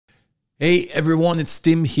Hey everyone, it's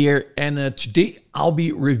Tim here, and today I'll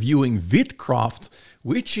be reviewing Vidcraft,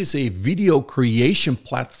 which is a video creation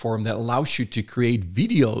platform that allows you to create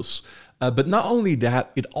videos. But not only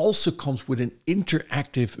that, it also comes with an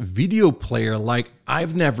interactive video player like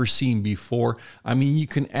I've never seen before. I mean, you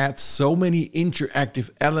can add so many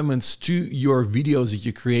interactive elements to your videos that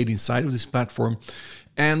you create inside of this platform.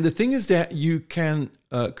 And the thing is that you can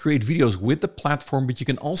create videos with the platform, but you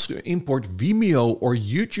can also import Vimeo or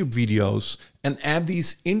YouTube videos and add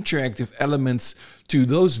these interactive elements to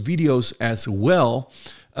those videos as well.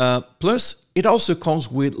 Plus, it also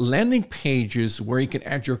comes with landing pages where you can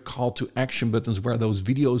add your call to action buttons where those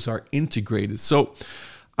videos are integrated. So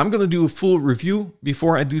I'm going to do a full review.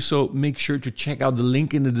 Before I do so, make sure to check out the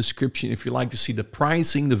link in the description if you like to see the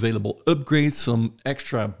pricing, the available upgrades, some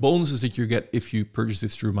extra bonuses that you get if you purchase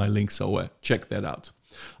this through my link. So check that out.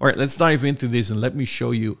 All right, let's dive into this and let me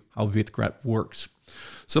show you how Vidcraft works.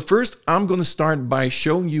 So first, I'm going to start by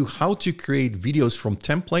showing you how to create videos from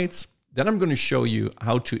templates. Then I'm going to show you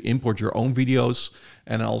how to import your own videos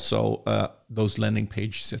and also those landing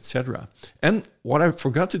pages, etc. And what I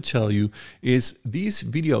forgot to tell you is these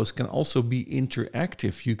videos can also be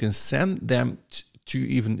interactive. You can send them to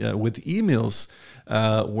even with emails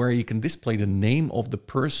where you can display the name of the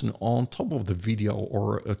person on top of the video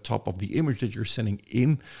or top of the image that you're sending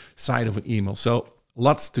inside of an email. So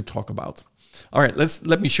lots to talk about. All right,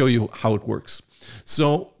 let me show you how it works.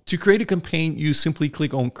 So to create a campaign, you simply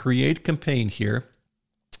click on Create Campaign here.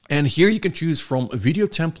 And here you can choose from video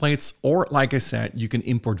templates, or like I said, you can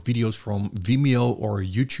import videos from Vimeo or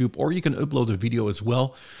YouTube, or you can upload a video as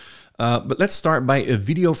well. But let's start by a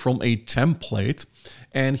video from a template.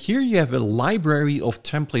 And here you have a library of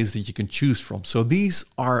templates that you can choose from. So these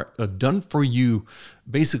are done for you,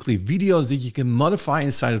 basically videos that you can modify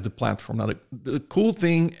inside of the platform. Now, the cool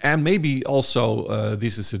thing, and maybe also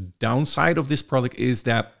this is a downside of this product, is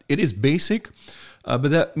that it is basic, but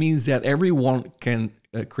that means that everyone can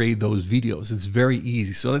create those videos. It's very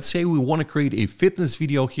easy. So let's say we want to create a fitness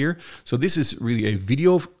video here. So this is really a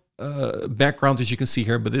video background, as you can see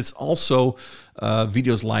here, but it's also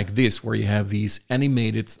videos like this where you have these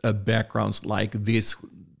animated backgrounds like this.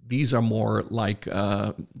 These are more like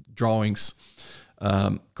drawings,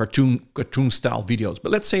 cartoon style videos.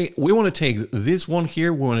 But let's say we want to take this one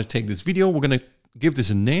here. We want to take this video. We're going to give this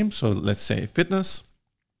a name. So let's say fitness,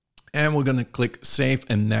 and we're going to click save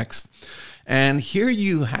and next. And here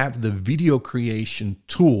you have the video creation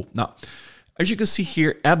tool. Now, as you can see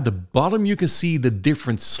here at the bottom, you can see the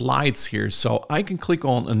different slides here. So I can click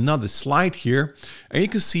on another slide here, and you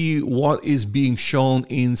can see what is being shown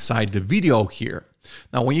inside the video here.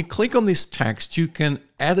 Now, when you click on this text, you can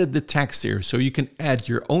edit the text here. So you can add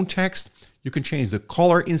your own text. You can change the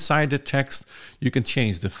color inside the text. You can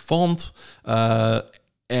change the font.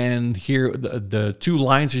 And here, the two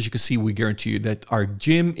lines, as you can see, we guarantee you that our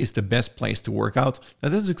gym is the best place to work out. Now,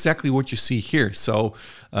 that's exactly what you see here. So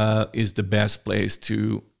is the best place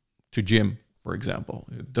to gym, for example.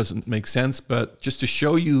 It doesn't make sense, but just to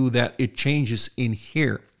show you that it changes in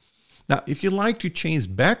here. Now, if you like to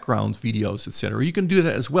change background videos, etc., you can do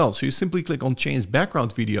that as well. So you simply click on Change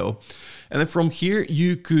Background Video. And then from here,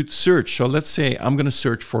 you could search. So let's say I'm going to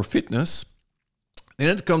search for fitness. And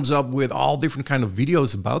it comes up with all different kind of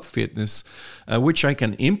videos about fitness, which I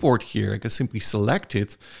can import here. I can simply select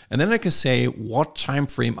it, and then I can say what time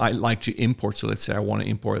frame I'd like to import. So let's say I want to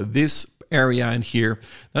import this area in here.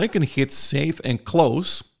 Then I can hit save and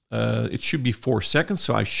close. It should be 4 seconds.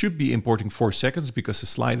 So I should be importing 4 seconds because the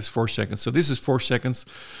slide is 4 seconds. So this is 4 seconds.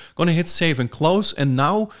 Going to hit save and close. And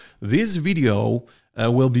now this video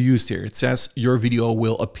will be used here. It says your video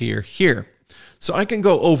will appear here. So I can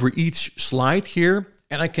go over each slide here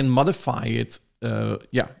and I can modify it.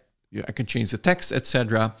 I can change the text,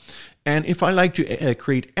 etc. And if I like to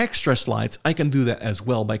create extra slides, I can do that as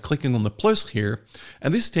well by clicking on the plus here.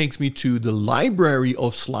 And this takes me to the library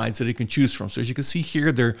of slides that you can choose from. So as you can see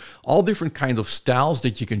here, there are all different kinds of styles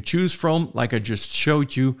that you can choose from, like I just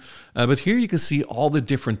showed you. But here you can see all the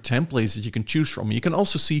different templates that you can choose from. You can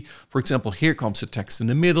also see, for example, here comes the text in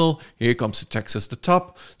the middle. Here comes the text at the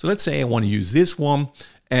top. So let's say I want to use this one.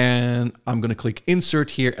 And I'm going to click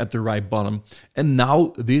insert here at the right bottom. And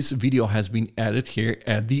now this video has been added here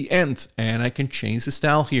at the end. And I can change the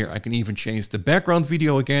style here. I can even change the background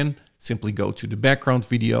video again. Simply go to the background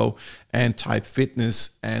video and type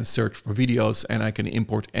fitness and search for videos. And I can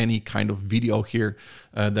import any kind of video here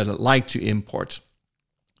that I'd like to import. So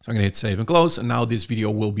I'm going to hit save and close. And now this video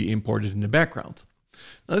will be imported in the background.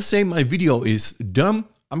 Now, let's say my video is done.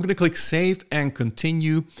 I'm going to click save and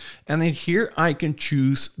continue. And then here I can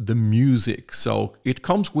choose the music. So it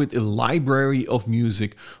comes with a library of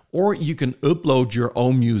music, or you can upload your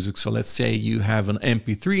own music. So let's say you have an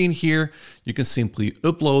MP3 in here. You can simply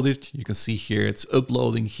upload it. You can see here it's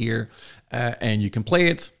uploading here and you can play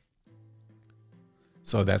it.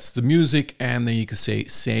 So that's the music. And then you can say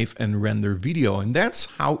save and render video. And that's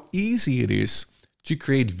how easy it is to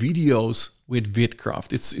create videos with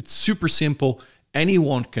Vidcraft. It's super simple.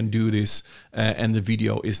 Anyone can do this, and the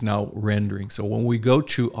video is now rendering. So when we go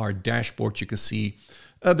to our dashboard, you can see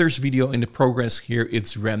there's video in the progress here.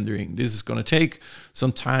 It's rendering. This is going to take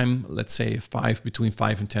some time, let's say between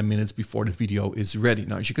 5 and 10 minutes before the video is ready.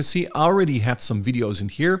 Now, as you can see, I already had some videos in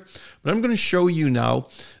here, but I'm going to show you now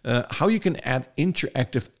how you can add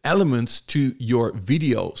interactive elements to your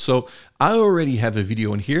video. So I already have a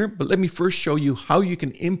video in here, but let me first show you how you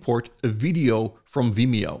can import a video from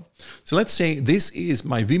Vimeo. So let's say this is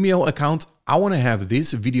my Vimeo account. I want to have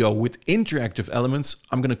this video with interactive elements.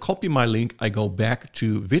 I'm going to copy my link. I go back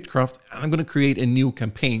to Vidcraft and I'm going to create a new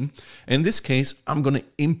campaign. In this case, I'm going to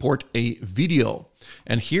import a video.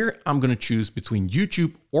 And here I'm going to choose between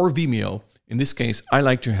YouTube or Vimeo. In this case, I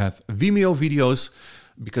like to have Vimeo videos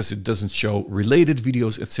because it doesn't show related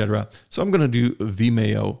videos, etc. So I'm going to do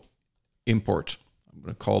Vimeo import. I'm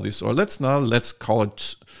going to call this, or let's call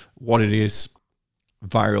it what it is. A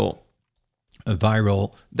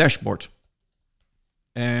viral dashboard.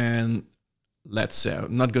 And let's say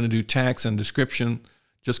I'm not going to do tags and description,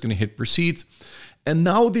 just going to hit proceed. And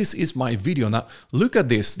now this is my video. Now look at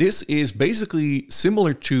this. This is basically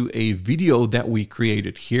similar to a video that we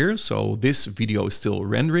created here. So this video is still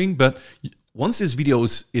rendering, but once this video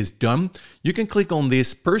is done, you can click on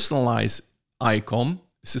this personalize icon.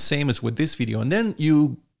 It's the same as with this video. And then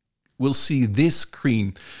you will see this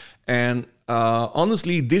screen. And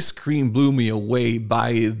honestly, this screen blew me away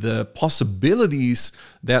by the possibilities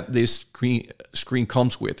that this screen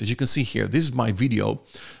comes with. As you can see here, this is my video,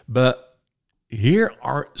 but here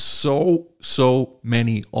are so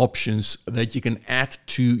many options that you can add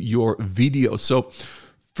to your video. So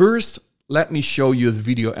first, let me show you the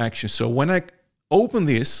video action. So when I open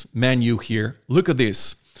this menu here, look at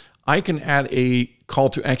this. I can add a call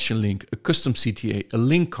to action link, a custom CTA, a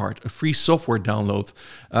link card, a free software download.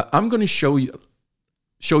 I'm going to show you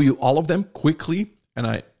all of them quickly, and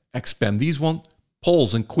I expand these one.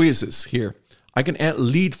 Polls and quizzes here. I can add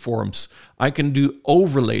lead forms. I can do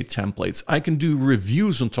overlay templates. I can do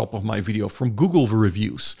reviews on top of my video from Google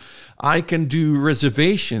reviews. I can do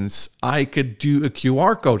reservations. I could do a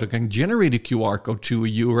QR code. I can generate a QR code to a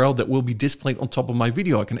URL that will be displayed on top of my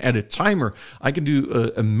video. I can add a timer. I can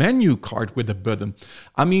do a menu card with a button.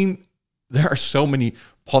 I mean, there are so many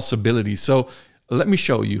possibilities. So let me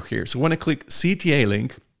show you here. So when I click CTA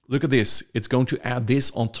link, look at this. It's going to add this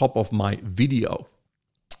on top of my video.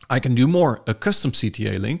 I can do more, a custom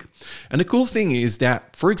CTA link. And the cool thing is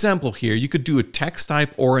that, for example, here you could do a text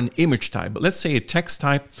type or an image type. But let's say a text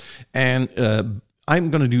type, and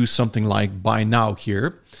I'm going to do something like buy now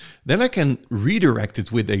here. Then I can redirect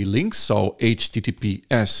it with a link. So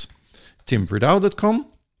https://timverdouw.com.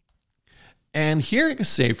 And here I can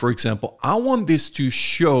say, for example, I want this to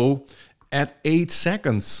show at 8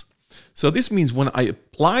 seconds. So this means when I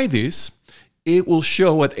apply this, it will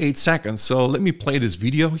show at 8 seconds. So let me play this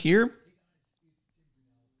video here.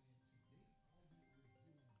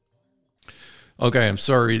 Okay, I'm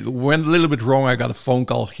sorry. It went a little bit wrong. I got a phone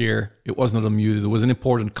call here. It was not unmuted. It was an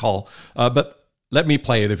important call. But let me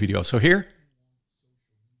play the video. So here,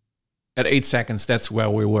 at 8 seconds, that's where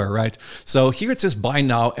we were, right? So here it says buy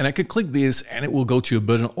now, and I can click this and it will go to a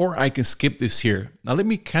button, or I can skip this here. Now let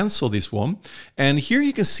me cancel this one. And here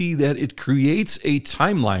you can see that it creates a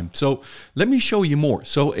timeline. So let me show you more.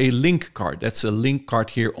 So a link card, that's a link card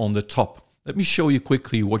here on the top. Let me show you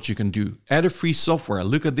quickly what you can do. Add a free software.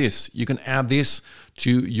 Look at this. You can add this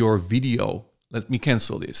to your video. Let me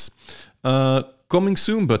cancel this. Coming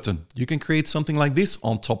soon button. You can create something like this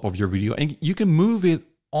on top of your video, and you can move it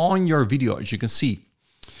on your video, as you can see.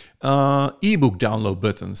 Ebook download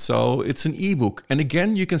button. So it's an ebook. And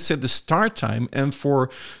again, you can set the start time. And for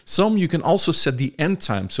some, you can also set the end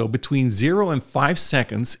time. So between 0 and 5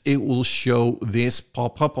 seconds, it will show this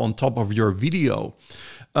pop up on top of your video.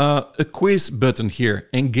 A quiz button here.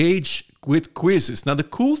 Engage with quizzes. Now, the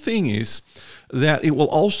cool thing is that it will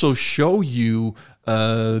also show you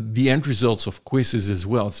the end results of quizzes as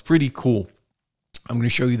well. It's pretty cool. I'm going to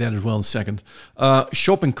show you that as well in a second.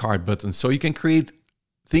 Shopping cart button. So you can create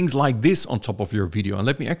things like this on top of your video. And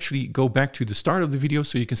let me actually go back to the start of the video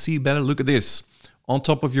so you can see better. Look at this on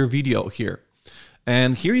top of your video here.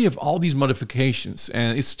 And here you have all these modifications,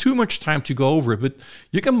 and it's too much time to go over it, but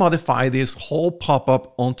you can modify this whole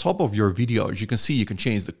pop-up on top of your video. As you can see, you can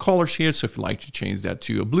change the colors here. So if you like to change that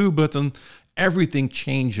to a blue button, everything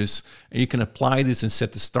changes, and you can apply this and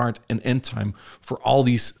set the start and end time for all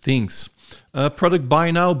these things. Product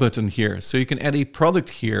buy now button here. So you can add a product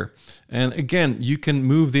here. And again, you can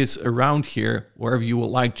move this around here wherever you would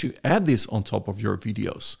like to add this on top of your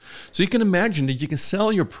videos. So you can imagine that you can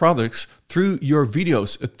sell your products through your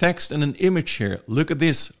videos, a text and an image here. Look at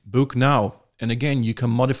this, book now. And again, you can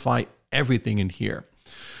modify everything in here.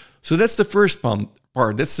 So that's the first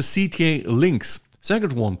part. That's the CTA links.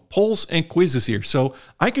 Second one, polls and quizzes here. So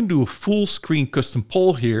I can do a full screen custom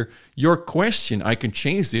poll here. Your question, I can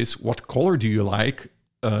change this. What color do you like?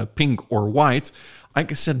 Pink or white? I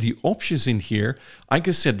can set the options in here. I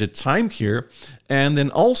can set the time here. And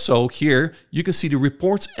then also here, you can see the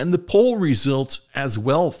reports and the poll results as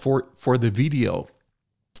well for the video.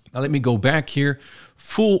 Now let me go back here.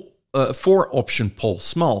 Full 4-option poll,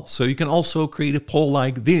 small. So you can also create a poll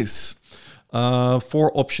like this.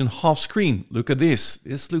 4-option half screen. Look at this.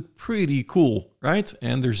 This looks pretty cool, right?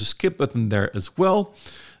 And there's a skip button there as well.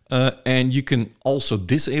 And you can also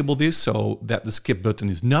disable this so that the skip button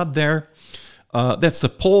is not there. That's the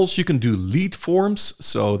polls. You can do lead forms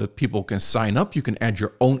so that people can sign up. You can add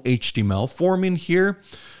your own HTML form in here.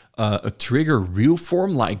 A trigger reel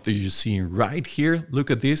form like that you're seeing right here.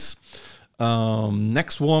 Look at this.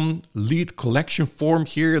 Next one, lead collection form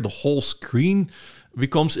here. The whole screen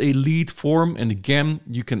becomes a lead form. And again,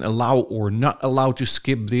 you can allow or not allow to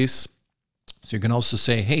skip this. So you can also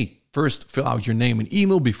say, hey, first fill out your name and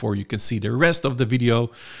email before you can see the rest of the video.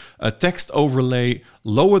 A text overlay,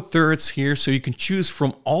 lower thirds here. So you can choose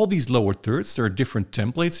from all these lower thirds. There are different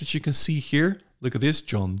templates that you can see here. Look at this,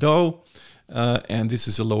 John Doe. And this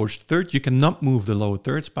is a lower third. You cannot move the lower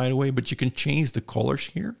thirds, by the way, but you can change the colors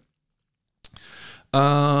here.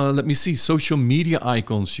 Let me see, social media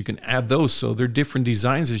icons, you can add those. So they're different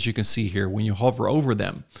designs as you can see here when you hover over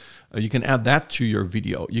them. You can add that to your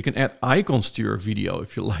video. You can add icons to your video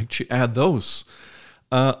if you like to add those.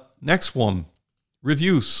 Next one,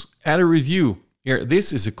 reviews, add a review. Here,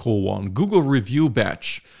 this is a cool one, Google review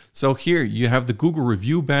badge. So here you have the Google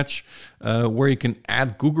review badge where you can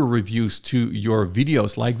add Google reviews to your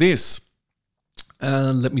videos like this.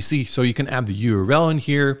 Let me see, so you can add the URL in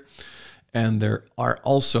here. And there are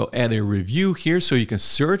also add a review here. So you can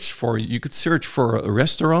search for, you could search for a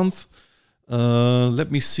restaurant.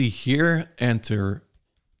 Let me see here, enter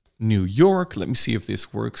New York. Let me see if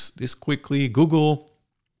this works this quickly. Google.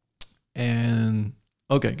 And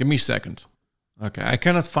okay, give me a second. Okay, I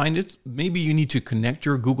cannot find it. Maybe you need to connect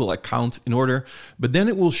your Google account in order, but then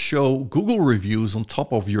it will show Google reviews on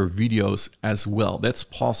top of your videos as well. That's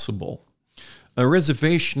possible. A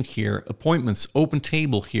reservation here, appointments, open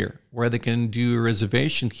table here, where they can do a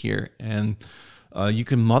reservation here. And you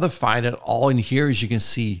can modify that all in here, as you can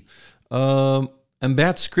see.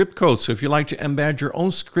 Embed script code. So if you like to embed your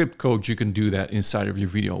own script code, you can do that inside of your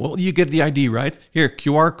video. Well, you get the idea, right? Here,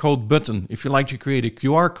 QR code button. If you like to create a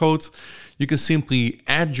QR code, you can simply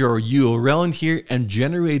add your URL in here and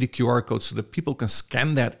generate a QR code so that people can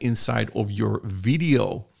scan that inside of your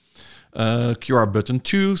video. QR button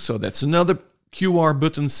 2, so that's another QR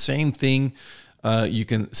button, same thing. You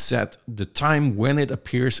can set the time when it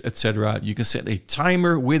appears, etc. You can set a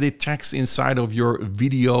timer with a text inside of your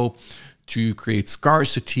video to create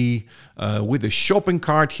scarcity. With a shopping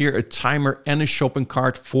cart here, a timer and a shopping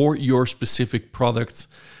cart for your specific product.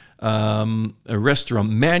 A restaurant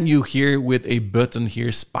menu here with a button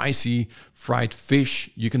here, spicy fried fish.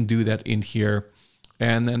 You can do that in here.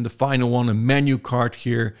 And then the final one, a menu card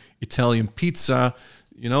here, Italian pizza.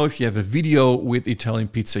 You know, if you have a video with Italian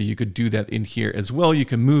pizza, you could do that in here as well. You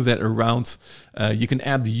can move that around. You can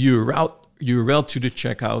add the URL to the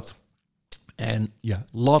checkout. And yeah,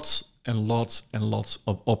 lots and lots and lots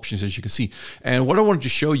of options, as you can see. And what I wanted to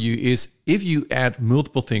show you is if you add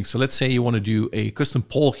multiple things. So let's say you want to do a custom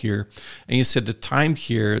poll here and you set the time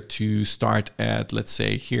here to start at, let's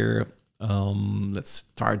say here, let's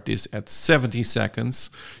start this at 70 seconds.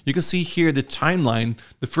 You can see here the timeline.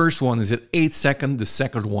 The first one is at 8 seconds. The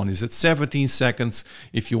second one is at 17 seconds.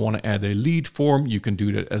 If you want to add a lead form, you can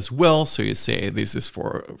do that as well. So you say this is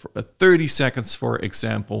for 30 seconds, for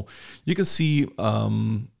example. You can see,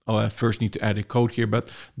 oh, I first need to add a code here,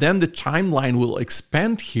 but then the timeline will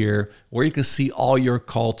expand here where you can see all your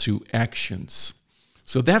call to actions.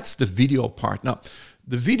 So that's the video part. Now,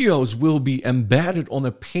 the videos will be embedded on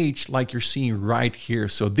a page like you're seeing right here.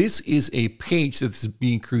 So this is a page that's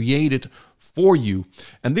being created for you.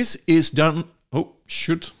 And this is done, oh,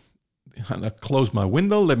 shoot, I close my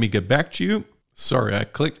window. Let me get back to you. Sorry, I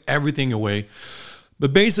clicked everything away.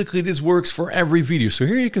 But basically this works for every video. So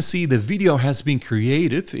here you can see the video has been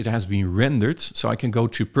created. It has been rendered. So I can go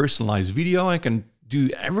to personalized video. I can do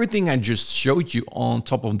everything I just showed you on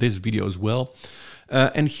top of this video as well.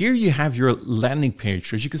 And here you have your landing page.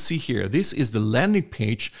 So as you can see here, this is the landing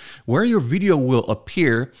page where your video will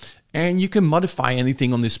appear. And you can modify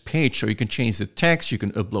anything on this page. So you can change the text, you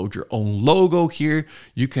can upload your own logo here,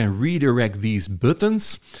 you can redirect these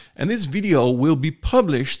buttons, and this video will be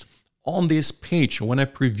published on this page. So when I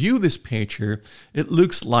preview this page here, it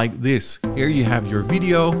looks like this. Here you have your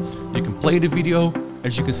video, you can play the video,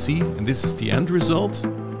 as you can see, and this is the end result.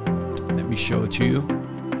 Let me show it to you.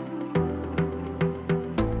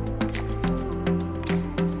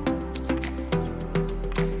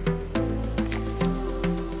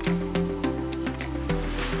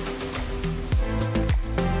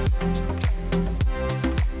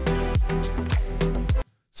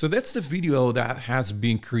 So that's the video that has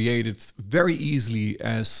been created very easily,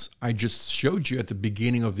 as I just showed you at the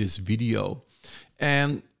beginning of this video.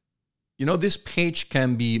 And you know, this page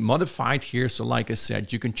can be modified here. So like I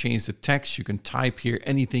said, you can change the text, you can type here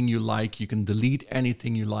anything you like, you can delete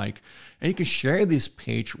anything you like, and you can share this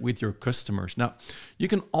page with your customers. Now, you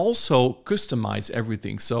can also customize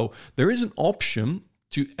everything. So there is an option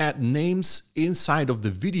to add names inside of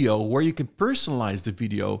the video where you can personalize the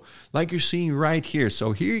video like you're seeing right here.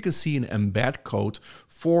 So here you can see an embed code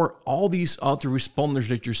for all these autoresponders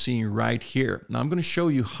that you're seeing right here. Now I'm going to show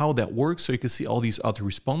you how that works so you can see all these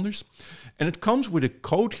autoresponders. And it comes with a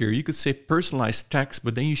code here. You could say personalized text,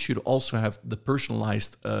 but then you should also have the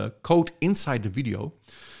personalized code inside the video.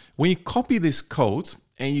 When you copy this code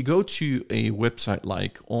and you go to a website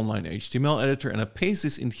like Online HTML Editor and I paste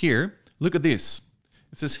this in here, look at this.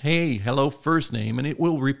 It says, hey, hello, first name, and it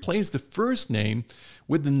will replace the first name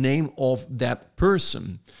with the name of that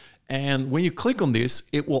person. And when you click on this,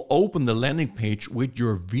 it will open the landing page with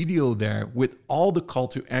your video there with all the call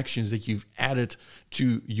to actions that you've added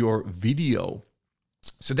to your video.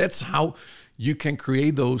 So that's how you can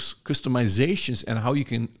create those customizations and how you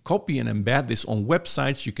can copy and embed this on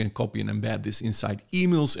websites. You can copy and embed this inside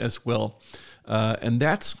emails as well. And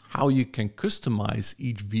that's how you can customize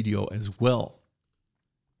each video as well.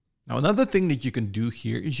 Now, another thing that you can do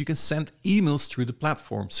here is you can send emails through the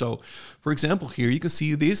platform. So, for example, here you can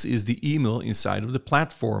see this is the email inside of the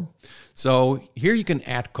platform. So here you can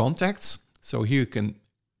add contacts. So here you can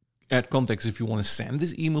add contacts if you want to send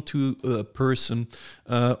this email to a person,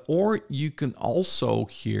 or you can also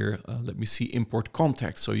here, let me see, import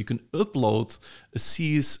contacts. So you can upload a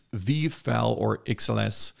CSV file or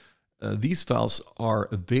XLS. These files are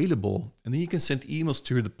available, and then you can send emails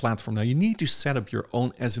to the platform. Now you need to set up your own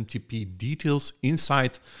SMTP details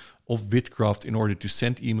inside of Vidcraft in order to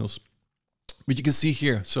send emails. But you can see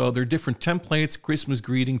here, so there are different templates: Christmas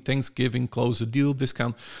greeting, Thanksgiving, close a deal,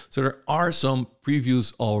 discount. So there are some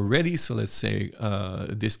previews already. So let's say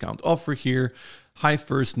a discount offer here, hi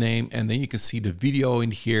first name, and then you can see the video in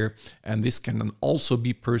here, and this can also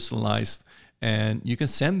be personalized. And you can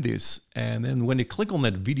send this, and then when they click on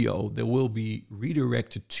that video, they will be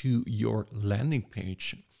redirected to your landing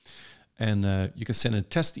page. And you can send a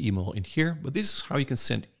test email in here, but this is how you can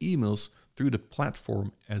send emails through the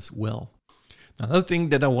platform as well. Now, another thing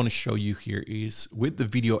that I want to show you here is with the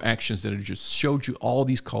video actions that I just showed you, all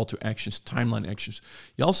these call to actions, timeline actions,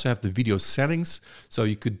 you also have the video settings. So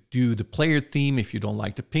you could do the player theme. If you don't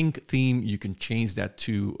like the pink theme, you can change that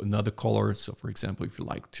to another color. So for example, if you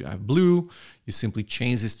like to have blue, you simply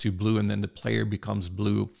change this to blue and then the player becomes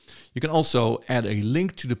blue. You can also add a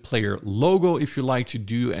link to the player logo if you like to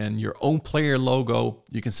do, and your own player logo.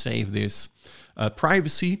 You can save this.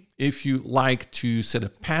 Privacy, if you like to set a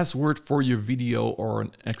password for your video or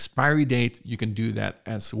an expiry date, you can do that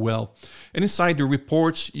as well. And inside the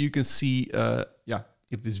reports, you can see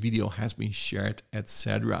if this video has been shared,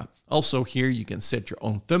 etc. Also here, you can set your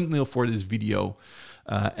own thumbnail for this video.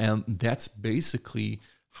 And that's basically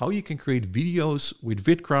how you can create videos with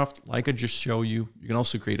Vidcraft, like I just showed you. You can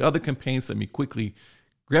also create other campaigns. Let me quickly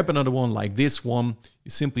grab another one like this one. You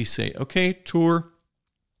simply say, okay, tour,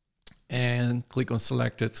 and click on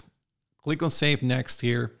select it, click on save next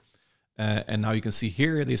here. And now you can see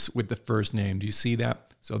here it is with the first name. Do you see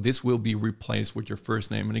that? So this will be replaced with your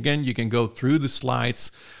first name. And again, you can go through the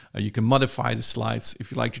slides. You can modify the slides.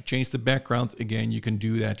 If you like to change the background, again, you can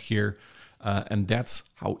do that here. And that's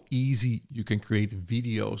how easy you can create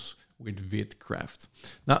videos with Vidcraft.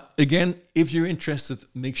 Now, again, if you're interested,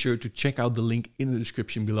 make sure to check out the link in the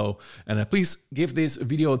description below. And please give this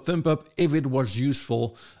video a thumb up if it was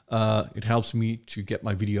useful. It helps me to get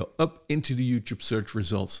my video up into the YouTube search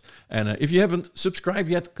results. And if you haven't subscribed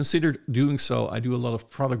yet, consider doing so. I do a lot of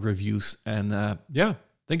product reviews. And yeah,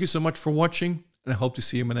 thank you so much for watching. And I hope to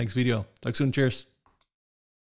see you in my next video. Talk soon. Cheers.